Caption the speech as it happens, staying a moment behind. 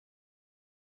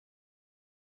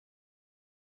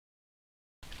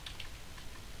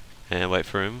And wait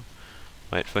for him.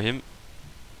 Wait for him.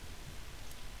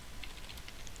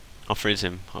 I'll freeze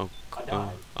him. I died.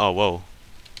 Oh, whoa.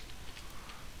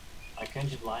 I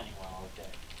conjured lightning while I was dead.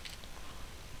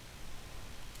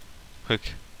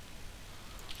 Quick.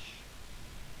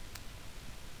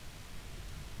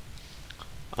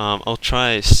 I'll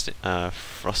try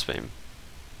Frostbeam.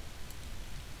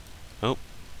 Oh.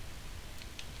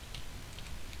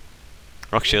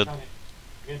 Rock Shield.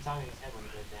 You're gonna target his head when he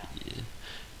goes down. Yeah.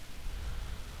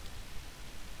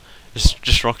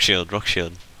 Just Rock Shield, Rock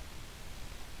Shield.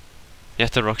 You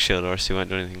have to Rock Shield or else he won't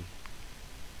do anything.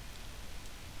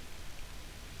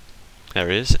 There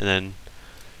he is, and then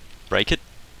break it.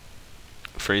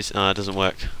 Freeze. No, it doesn't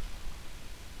work.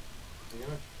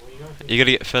 You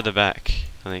gotta get further back,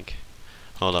 I think.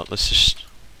 Hold up, let's just...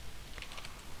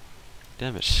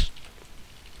 Damn it.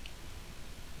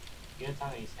 You're gonna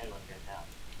target his head when he goes down.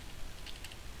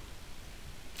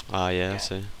 Ah, yeah, Okay, I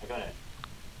see. I got it.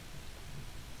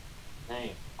 Now,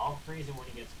 I'll freeze him when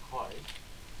he gets close,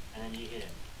 and then you hit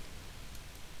him.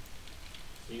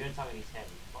 So you're gonna target his head.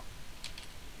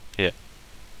 Yeah.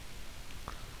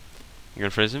 You gonna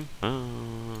freeze him? Oh,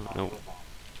 no. Nope.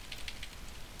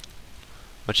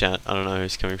 Watch out, I don't know who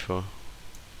he's coming for.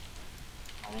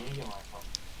 I need to get myself.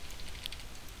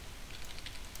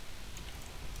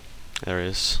 There he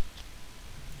is.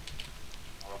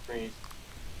 I'll freeze.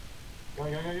 Go,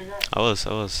 go, go, go, go! I was.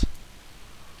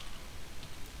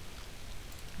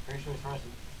 Pretty sure he's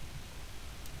frozen.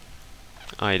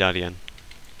 Oh, he died again.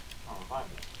 Oh, revive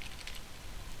me.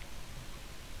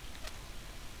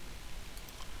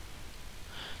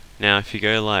 Now, if you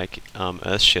go like,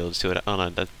 Earth Shields, do it. Oh no,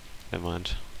 never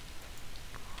mind.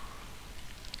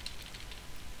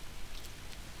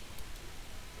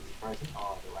 Is he frozen?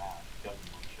 Oh, wow. Got him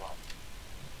one shot.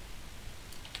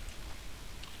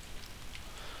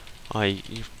 Oh,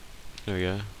 there we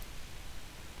go.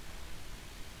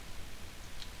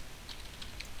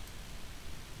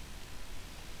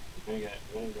 We're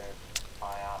gonna go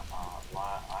fire,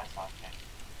 ice tank.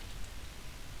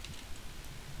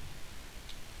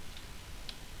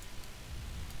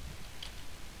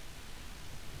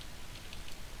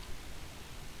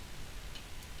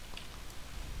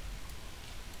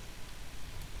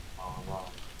 Oh, wow.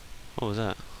 What was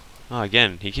that? Oh,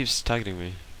 again, he keeps targeting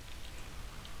me.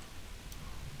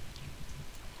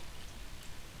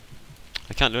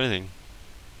 I can't do anything.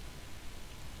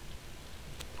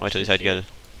 Wait till he's had to get it.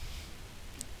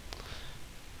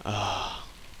 Ah,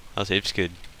 that was heaps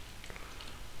good.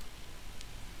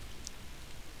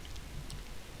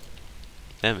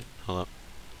 Damn it, hold up.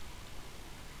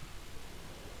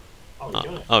 Oh, we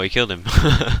killed it. Oh, he killed him.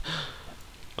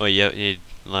 Oh, yeah, you need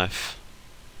life.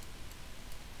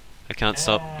 I can't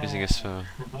stop using his spell.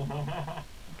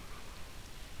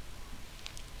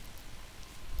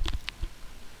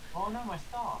 Oh no, my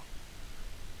star!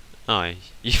 Oh,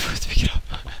 you have to pick it up.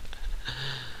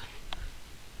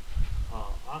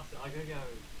 Oh, I gotta go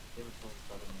give us some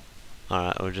stuff in there.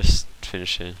 Alright, we'll just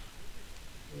finish here.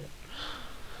 Yeah.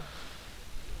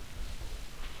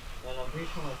 And I'm pretty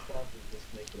sure my stuff is just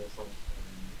making us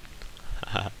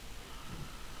all.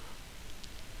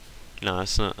 No,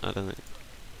 it's not, I don't think.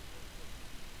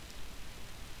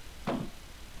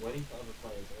 Waiting for other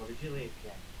players, or did you leave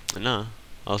again? No,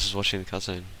 I was just watching the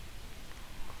cutscene.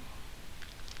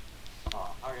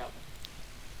 Oh, hurry up.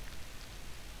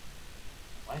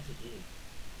 Why is it here?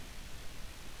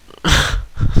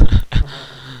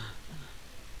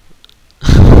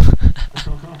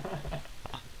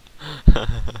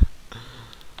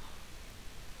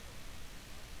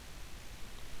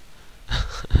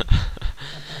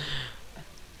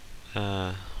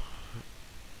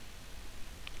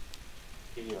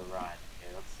 Give you a ride.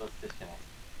 Okay, let's disconnect.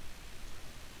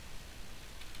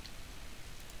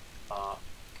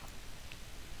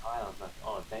 Islands left.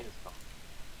 Oh, data's gone.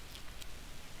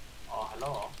 Oh,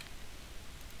 hello.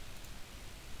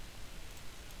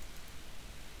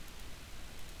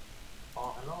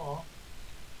 Oh, hello.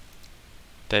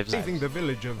 Dave's Saving the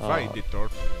village of Oh. Viditor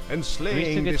and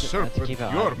slaying the serpent Look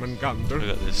Jormungandr,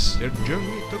 at this. their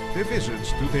journey took the wizards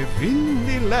to the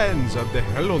windy lands of the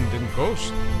Hellunden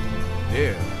coast.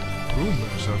 There,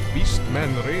 rumors of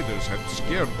beastman raiders had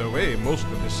scared away most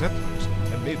of the settlers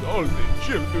and made all the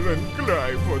children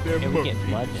cry for their Can we get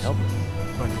blood to mummies. help us?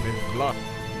 But when blood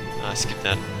I skipped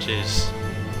that. Jeez.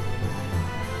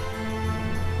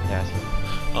 Yeah,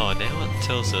 Oh, now it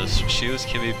tells us shields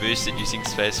can be boosted using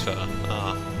spacebar.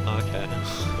 Ah, okay.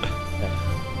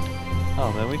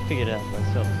 oh man, we figured it out by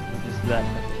ourselves. We're just that.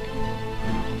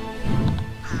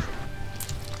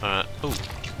 Alright. Ooh.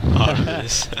 Oh, it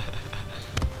is.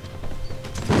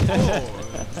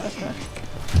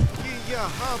 jag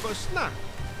have snack.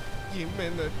 I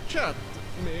mena chat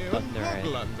med en Thunder, right?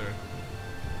 Hoglander.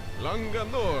 Langa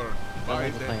norr by Sounds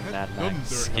like the playing Mad head Max.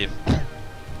 thunder. Skip.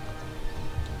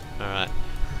 Alright.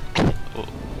 Oh.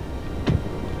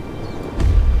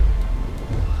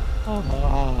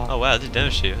 Oh wow, I did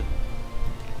damage to you.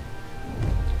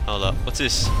 Hold up, what's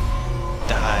this?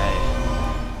 Die.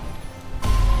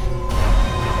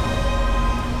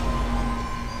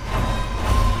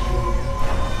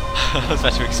 I was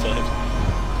about to explode. You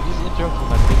just interrupted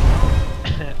my big.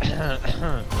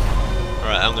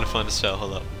 Alright, I'm gonna find a spell,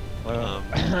 hold up.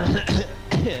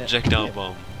 Projectile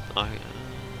bomb.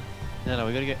 No,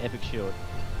 we gotta go epic shield.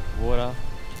 Water,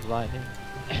 lightning,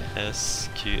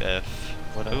 SQF.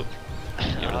 water, Ooh,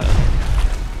 get rid of that.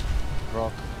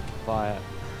 rock, fire,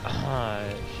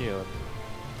 shield.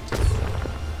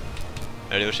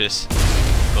 Ready, watch this.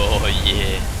 Oh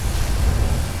yeah.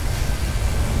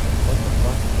 What the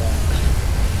fuck is that?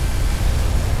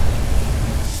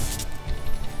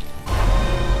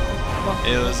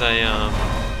 It was a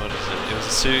what is it? It was a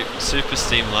super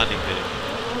steam lightning beam.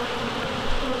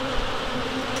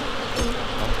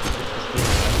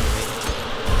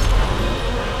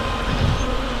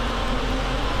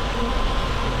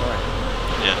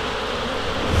 Yeah.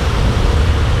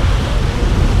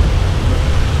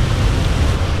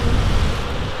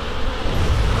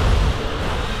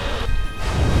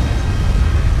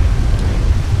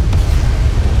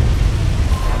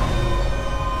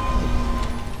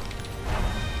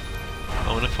 I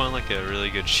want to find like a really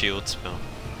good shield spell.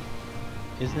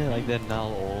 Isn't it like the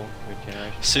null all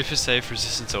regeneration? Super safe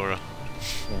resistance aura.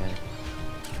 Yeah.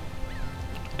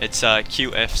 It's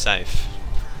QF safe.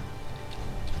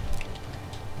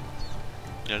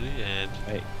 Ready? And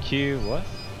Wait, Q what?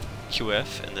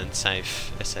 QF and then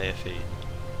safe. SAFE.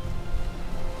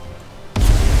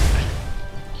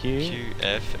 Q?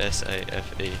 QF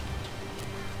SAFE.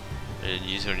 And then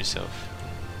use it on yourself.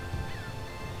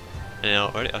 And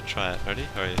now, ready? I'll try it. Ready?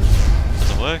 Ready?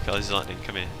 Doesn't work? I'll use lightning.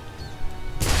 Come here.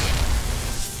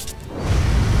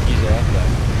 Use it after.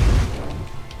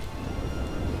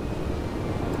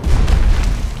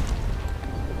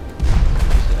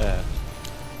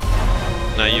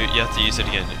 No, you have to use it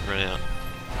again. Run out.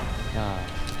 Ah.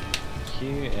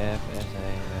 Q, F, S,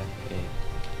 A, F, E.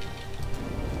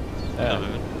 Not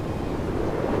moving.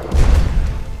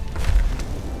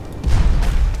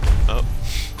 Oh.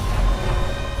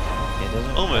 It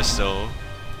doesn't Almost all.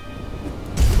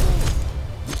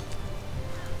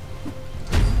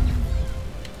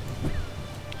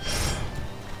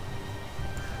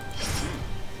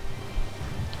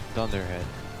 Thunderhead.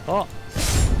 Oh!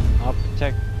 I'll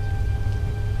protect.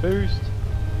 Boost!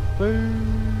 Boost!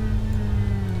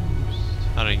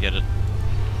 I don't get it.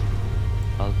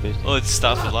 I was boosting. Oh, it's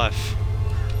Star for Life.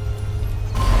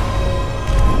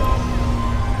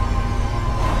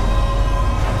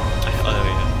 Oh, there we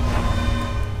go.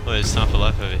 Oh, there's Star for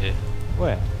Life over here.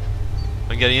 Where?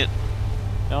 I'm getting it.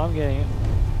 No, I'm getting it.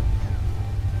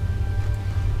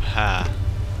 Ha.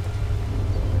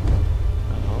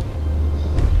 Oh.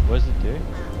 What does it do?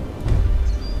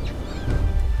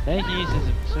 Thank you, uses a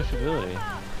social ability.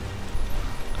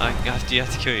 You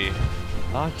have to kill you.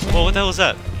 Okay. Oh, what the hell was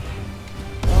that?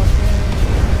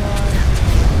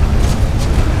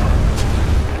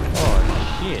 Oh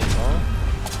shit, huh?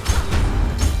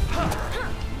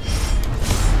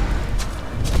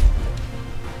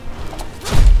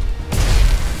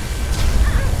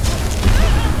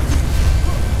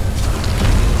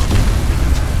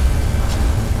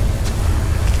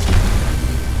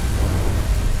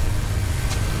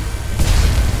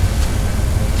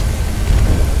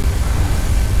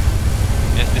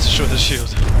 Destroy the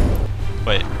shield.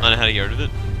 Wait, I know how to get rid of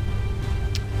it.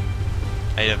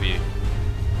 AW.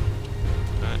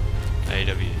 Alright,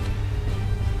 AW.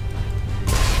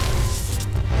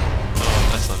 Oh,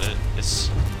 that's not it. It's.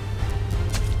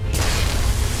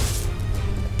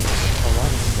 Oh, why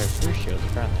didn't go through shields,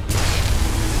 apparently?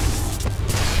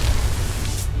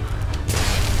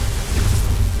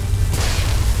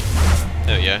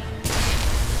 There we go.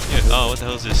 Yeah, oh, what the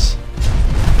hell is this?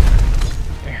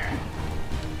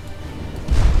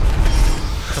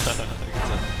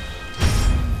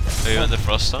 Are you on the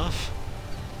frost staff?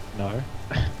 No.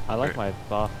 I like my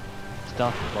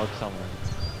stuff bug somewhere.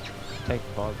 Take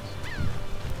bugs.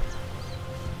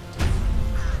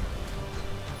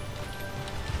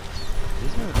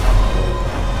 Is there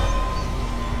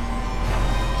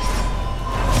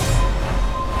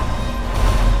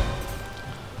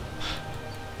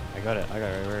I got it,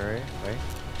 wait.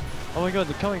 Oh my god,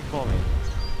 they're coming for me.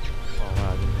 Oh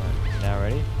wow, this one. Now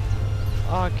ready?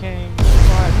 Arcane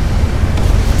fight.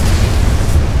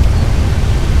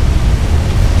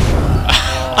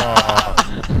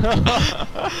 Oh,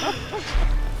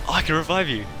 I can revive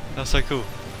you. That's so cool.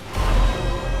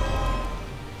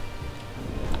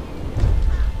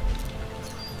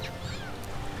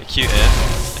 A cute air.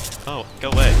 Oh, go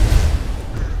away.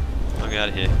 I'll get out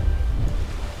of here.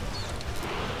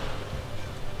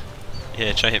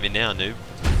 Yeah, try hit me now, noob.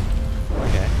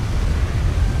 Okay.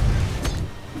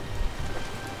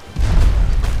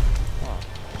 Oh.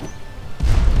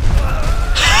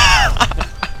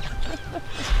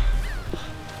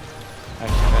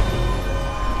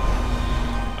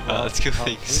 Let's kill I'll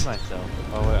things. clean myself.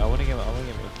 Oh wait, I wanna get a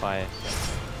fire.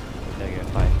 There you go,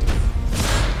 fire.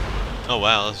 Oh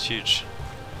wow, that's huge.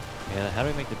 Yeah, how do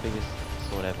we make the biggest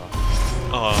sword ever?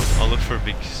 Oh, I'll look for a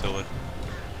big sword.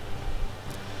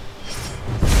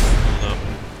 Hold up.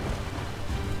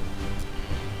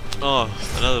 Oh,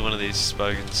 another one of these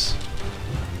spogans.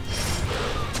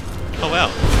 Oh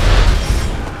wow.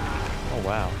 Oh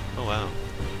wow. Oh wow.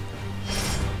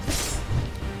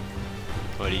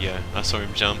 Where'd he go? I saw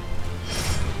him jump.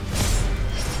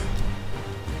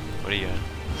 Where'd he go?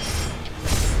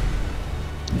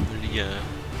 Where'd he go?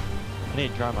 I need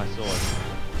to dry my sword.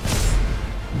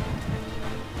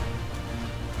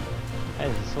 Hey,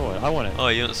 there's a sword. I want it. Oh,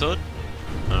 you want a sword?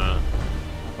 Alright.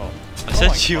 Oh. I Oh said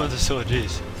my you God. want a sword,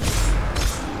 jeez.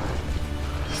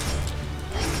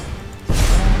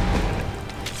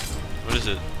 What is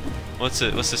it? What's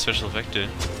the special effect do?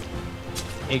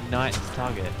 Ignites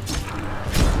target.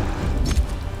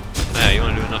 Hey, you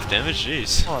wanna do enough damage?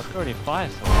 Jeez. Oh, it's already fire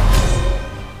sword.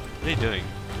 What are you doing?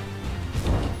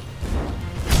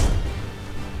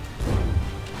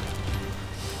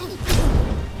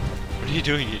 What are you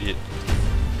doing, idiot?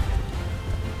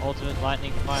 Ultimate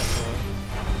lightning fire sword.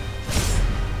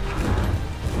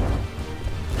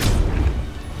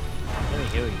 Let me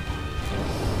heal you.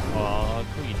 Oh, I'll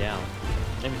cool you down.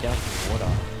 Let me down some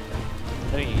water.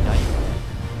 Let me ignite you.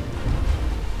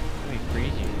 Let me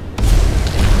freeze you.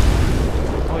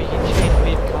 Oh, you can change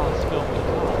mid-cast, spell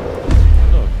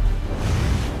mid-cast. Look.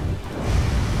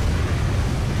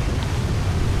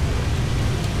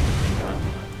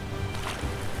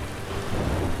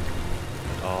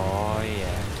 Oh,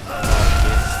 yeah.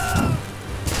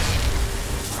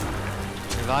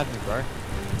 Revive me, bro.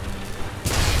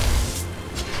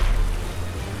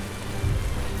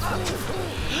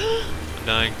 I'm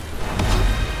dying.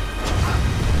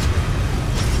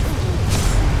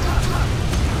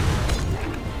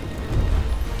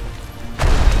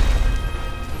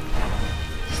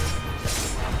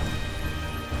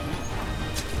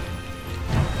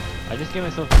 I just gave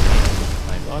myself a oh,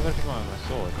 I gotta pick up my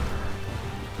sword.